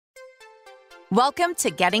Welcome to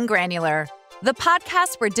Getting Granular, the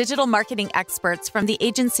podcast where digital marketing experts from the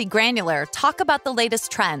agency Granular talk about the latest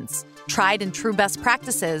trends, tried and true best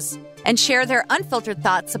practices, and share their unfiltered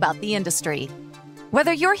thoughts about the industry.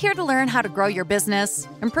 Whether you're here to learn how to grow your business,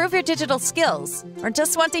 improve your digital skills, or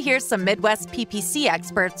just want to hear some Midwest PPC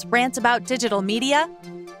experts rant about digital media,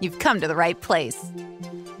 you've come to the right place.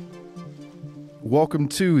 Welcome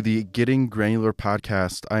to the Getting Granular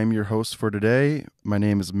podcast. I am your host for today. My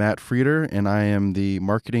name is Matt Frieder, and I am the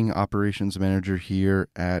Marketing Operations Manager here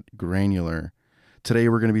at Granular. Today,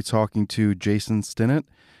 we're going to be talking to Jason Stinnett.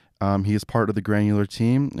 He is part of the Granular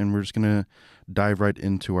team, and we're just going to dive right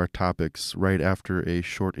into our topics right after a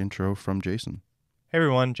short intro from Jason. Hey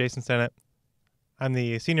everyone, Jason Stinnett. I'm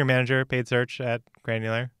the Senior Manager, Paid Search at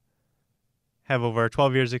Granular. Have over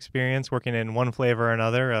 12 years experience working in one flavor or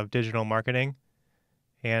another of digital marketing,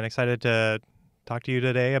 and excited to talk to you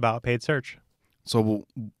today about paid search. So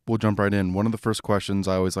we'll jump right in. One of the first questions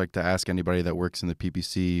I always like to ask anybody that works in the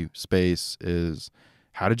PPC space is,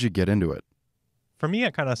 how did you get into it? For me,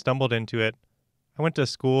 I kind of stumbled into it. I went to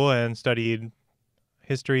school and studied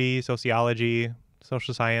history, sociology,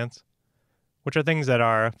 social science, which are things that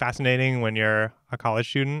are fascinating when you're a college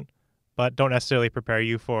student, but don't necessarily prepare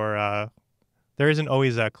you for, there isn't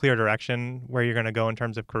always a clear direction where you're going to go in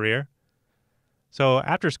terms of career. So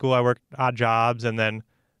after school, I worked odd jobs and then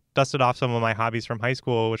dusted off some of my hobbies from high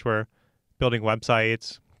school, which were building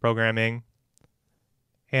websites, programming.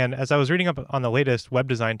 And as I was reading up on the latest web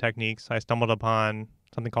design techniques, I stumbled upon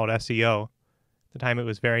something called SEO. At the time, it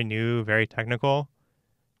was very new, very technical,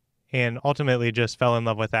 and ultimately just fell in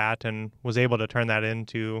love with that and was able to turn that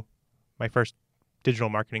into my first digital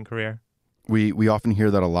marketing career. We often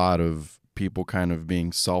hear that a lot of people kind of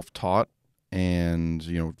being self-taught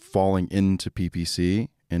and, falling into PPC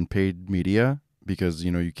and paid media because,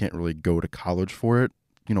 you can't really go to college for it.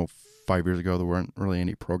 5 years ago, there weren't really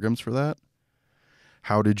any programs for that.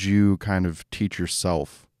 How did you kind of teach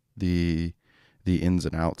yourself the ins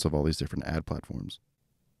and outs of all these different ad platforms?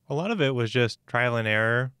 A lot of it was just trial and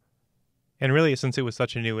error. And really, since it was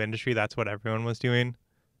such a new industry, that's what everyone was doing.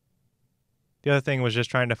 The other thing was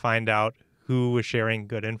just trying to find out who was sharing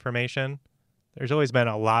good information. There's always been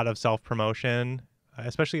a lot of self-promotion,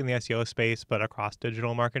 especially in the SEO space, but across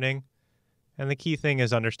digital marketing. And the key thing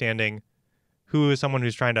is understanding who is someone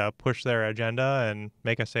who's trying to push their agenda and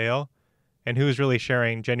make a sale, and who's really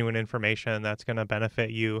sharing genuine information that's going to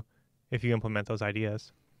benefit you if you implement those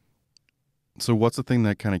ideas. So what's the thing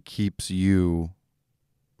that kind of keeps you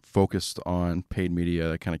focused on paid media,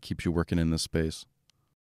 that kind of keeps you working in this space?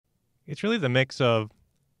 It's really the mix of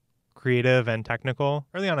creative and technical.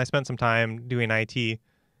 Early on, I spent some time doing IT,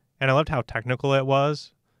 and I loved how technical it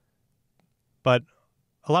was. But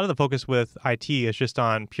a lot of the focus with IT is just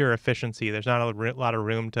on pure efficiency. There's not a lot of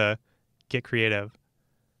room to get creative.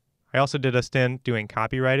 I also did a stint doing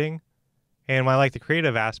copywriting, and while I like the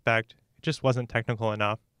creative aspect, it just wasn't technical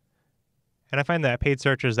enough. And I find that paid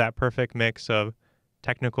search is that perfect mix of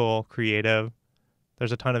technical, creative.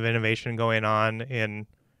 There's a ton of innovation going on in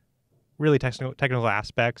really technical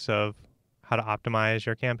aspects of how to optimize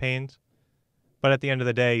your campaigns. But at the end of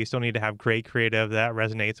the day, you still need to have great creative that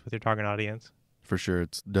resonates with your target audience. For sure.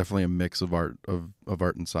 It's definitely a mix of art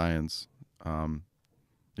and science. When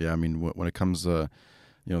it comes to,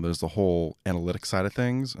 there's the whole analytics side of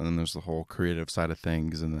things, and then there's the whole creative side of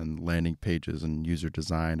things, and then landing pages and user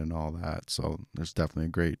design and all that. So there's definitely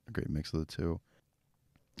a great mix of the two.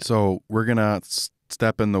 So we're going to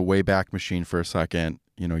step in the Wayback Machine for a second.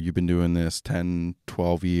 You've been doing this 10,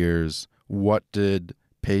 12 years. What did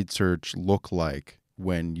paid search look like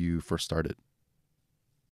when you first started?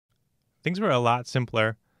 Things were a lot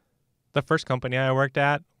simpler. The first company I worked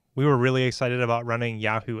at, we were really excited about running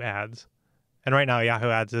Yahoo ads. And right now, Yahoo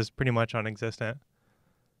ads is pretty much non-existent.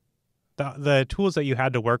 The tools that you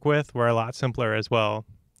had to work with were a lot simpler as well.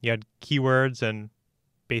 You had keywords and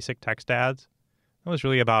basic text ads. That was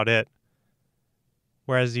really about it.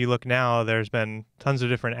 Whereas you look now, there's been tons of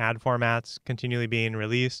different ad formats continually being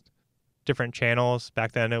released, different channels.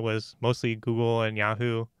 Back then, it was mostly Google and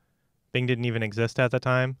Yahoo. Bing didn't even exist at the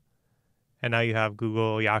time. And now you have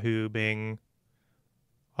Google, Yahoo, Bing,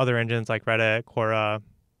 other engines like Reddit, Quora,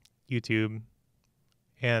 YouTube.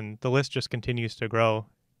 And the list just continues to grow.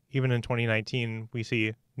 Even in 2019, we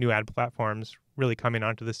see new ad platforms really coming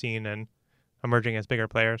onto the scene and emerging as bigger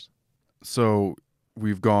players. So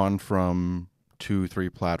we've gone from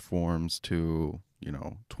 2-3 platforms to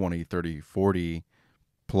 20, 30, 40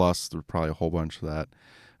 plus. There's probably a whole bunch that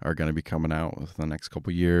are going to be coming out within the next couple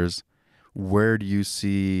of years. Where do you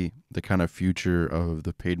see the kind of future of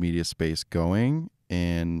the paid media space going,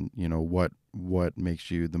 and what makes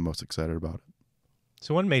you the most excited about it?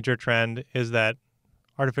 So one major trend is that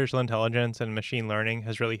artificial intelligence and machine learning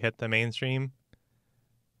has really hit the mainstream.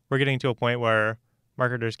 We're getting to a point where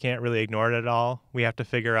marketers can't really ignore it at all. We have to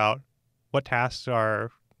figure out what tasks are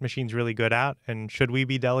machines really good at, and should we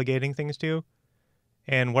be delegating things to?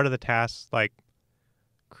 And what are the tasks like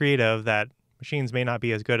creative that machines may not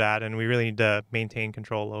be as good at, and we really need to maintain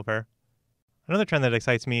control over. Another trend that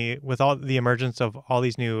excites me with all the emergence of all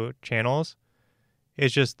these new channels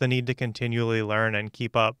is just the need to continually learn and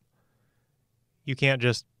keep up. You can't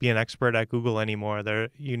just be an expert at Google anymore.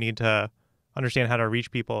 You need to understand how to reach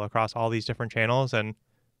people across all these different channels, and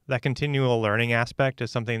that continual learning aspect is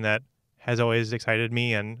something that has always excited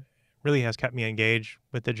me and really has kept me engaged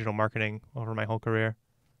with digital marketing over my whole career.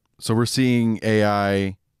 So we're seeing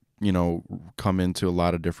AI, come into a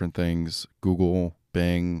lot of different things. Google,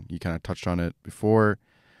 Bing, you kind of touched on it before.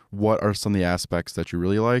 What are some of the aspects that you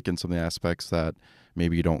really like and some of the aspects that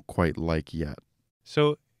maybe you don't quite like yet?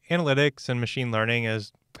 So analytics and machine learning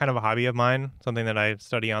is kind of a hobby of mine, something that I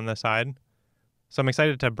study on the side. So I'm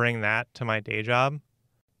excited to bring that to my day job.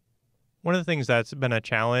 One of the things that's been a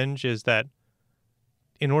challenge is that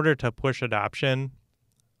in order to push adoption,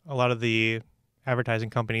 a lot of the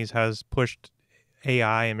advertising companies has pushed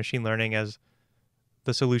AI and machine learning as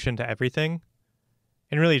the solution to everything.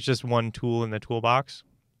 And really it's just one tool in the toolbox.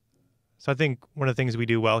 So I think one of the things we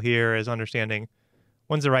do well here is understanding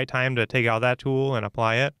when's the right time to take out that tool and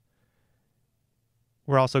apply it.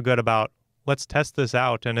 We're also good about let's test this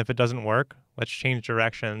out, and if it doesn't work, let's change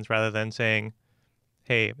directions rather than saying,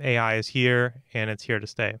 hey, AI is here and it's here to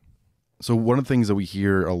stay. So one of the things that we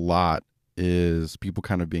hear a lot is people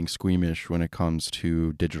kind of being squeamish when it comes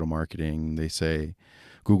to digital marketing. They say,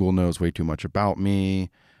 Google knows way too much about me.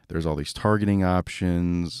 There's all these targeting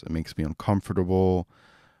options. It makes me uncomfortable.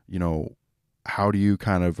 How do you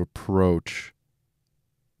kind of approach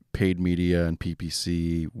paid media and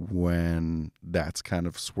PPC when that's kind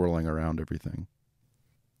of swirling around everything?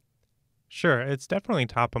 Sure, it's definitely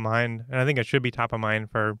top of mind, and I think it should be top of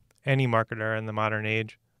mind for any marketer in the modern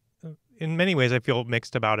age. In many ways, I feel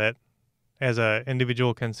mixed about it. As an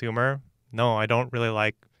individual consumer, no, I don't really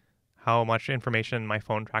like how much information my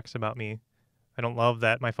phone tracks about me. I don't love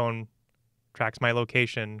that my phone tracks my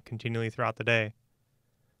location continually throughout the day.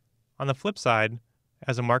 On the flip side,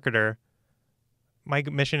 as a marketer, my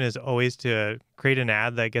mission is always to create an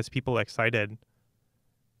ad that gets people excited.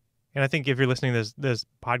 And I think if you're listening to this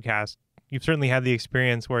podcast, you've certainly had the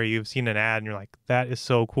experience where you've seen an ad and you're like, that is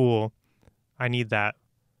so cool. I need that.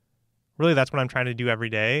 Really, that's what I'm trying to do every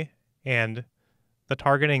day. And the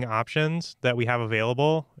targeting options that we have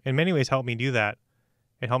available in many ways help me do that.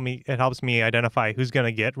 It helps me identify who's going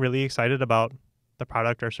to get really excited about the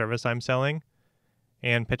product or service I'm selling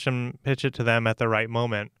and pitch it to them at the right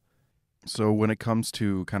moment. So when it comes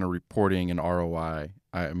to kind of reporting and ROI,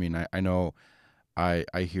 I know I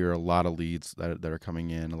hear a lot of leads that are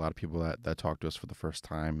coming in, a lot of people that talk to us for the first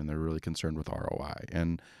time, and they're really concerned with ROI.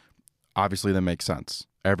 And obviously that makes sense.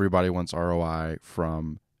 Everybody wants ROI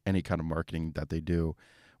from any kind of marketing that they do.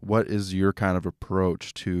 What is your kind of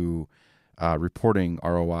approach to reporting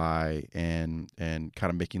ROI and kind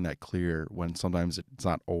of making that clear when sometimes it's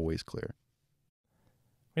not always clear?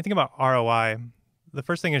 When you think about ROI, the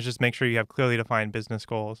first thing is just make sure you have clearly defined business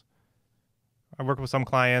goals. I work with some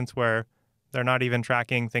clients where they're not even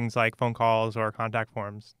tracking things like phone calls or contact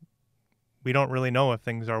forms. We don't really know if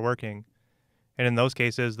things are working. And in those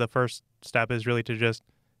cases, the first step is really to just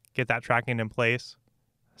get that tracking in place,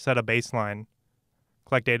 set a baseline,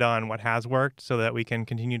 collect data on what has worked so that we can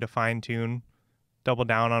continue to fine-tune, double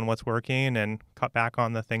down on what's working, and cut back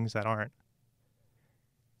on the things that aren't.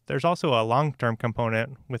 There's also a long-term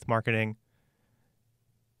component with marketing.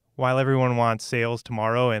 While everyone wants sales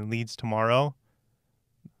tomorrow and leads tomorrow,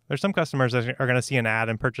 there's some customers that are going to see an ad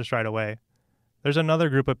and purchase right away. There's another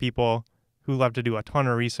group of people who love to do a ton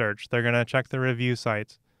of research. They're going to check the review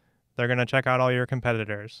sites. They're going to check out all your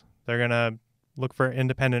competitors. They're going to look for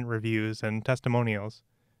independent reviews and testimonials.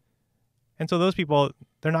 And so those people,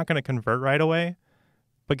 they're not going to convert right away,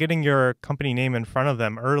 but getting your company name in front of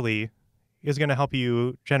them early is going to help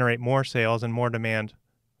you generate more sales and more demand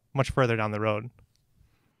much further down the road.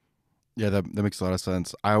 Yeah, that makes a lot of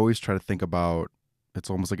sense. I always try to think about it's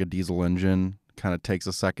almost like a diesel engine. Kind of takes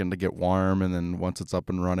a second to get warm, and then once it's up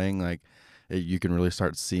and running, you can really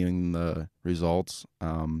start seeing the results.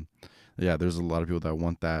 Yeah, there's a lot of people that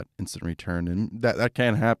want that instant return, and that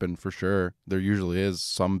can happen for sure. There usually is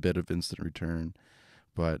some bit of instant return,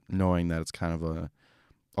 but knowing that it's kind of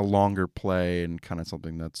a longer play and kind of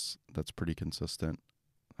something that's pretty consistent,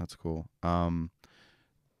 that's cool.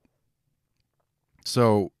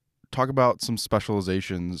 So talk about some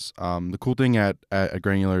specializations. The cool thing at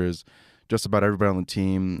Granular is just about everybody on the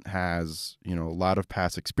team has, a lot of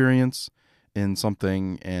past experience in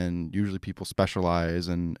something, and usually people specialize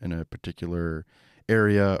in a particular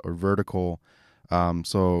area or vertical.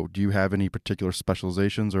 So do you have any particular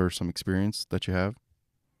specializations or some experience that you have?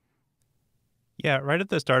 Yeah, right at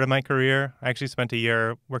the start of my career, I actually spent a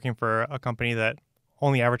year working for a company that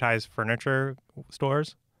only advertised furniture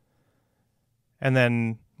stores. And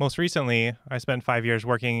then most recently, I spent 5 years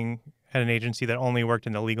working at an agency that only worked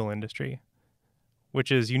in the legal industry,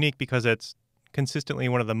 which is unique because it's consistently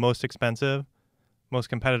one of the most expensive, most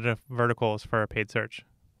competitive verticals for a paid search.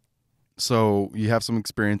 So you have some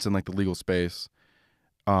experience in like the legal space.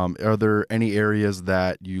 Are there any areas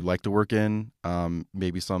that you like to work in?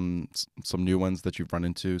 Maybe some new ones that you've run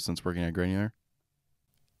into since working at Granular?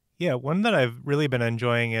 Yeah, one that I've really been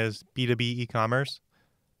enjoying is B2B e-commerce.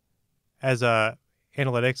 As a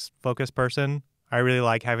analytics-focused person, I really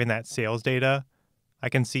like having that sales data. I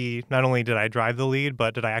can see not only did I drive the lead,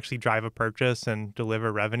 but did I actually drive a purchase and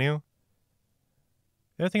deliver revenue?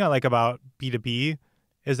 The other thing I like about B2B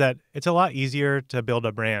is that it's a lot easier to build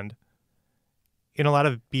a brand. In a lot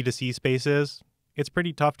of B2C spaces, it's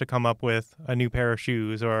pretty tough to come up with a new pair of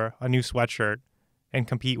shoes or a new sweatshirt and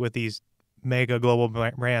compete with these mega global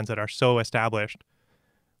brands that are so established.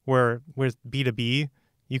 Where with B2B,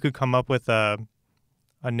 you could come up with a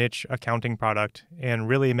niche accounting product and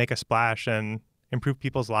really make a splash and improve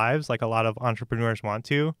people's lives like a lot of entrepreneurs want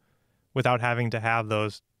to, without having to have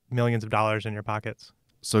those millions of dollars in your pockets.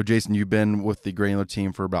 So Jason, you've been with the Granular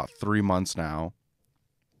team for about 3 months now.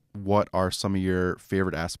 What are some of your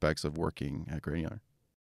favorite aspects of working at Granular?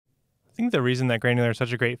 I think the reason that Granular is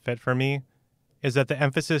such a great fit for me is that the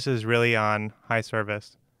emphasis is really on high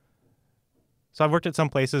service. So I've worked at some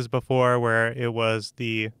places before where it was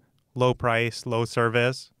the low price, low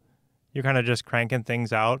service. You're kind of just cranking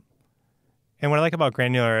things out. And what I like about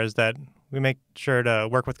Granular is that we make sure to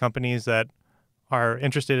work with companies that are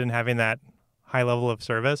interested in having that high level of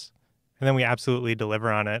service, and then we absolutely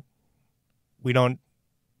deliver on it. We don't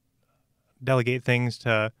delegate things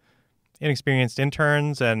to inexperienced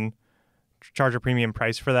interns and charge a premium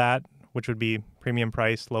price for that, which would be premium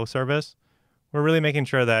price, low service. We're really making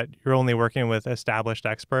sure that you're only working with established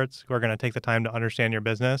experts who are going to take the time to understand your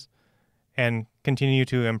business and continue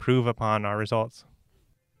to improve upon our results.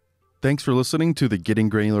 Thanks for listening to the Getting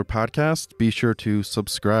Granular podcast. Be sure to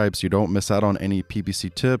subscribe so you don't miss out on any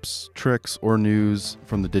PPC tips, tricks, or news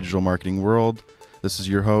from the digital marketing world. This is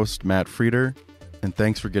your host, Matt Frieder, and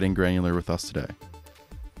thanks for getting granular with us today.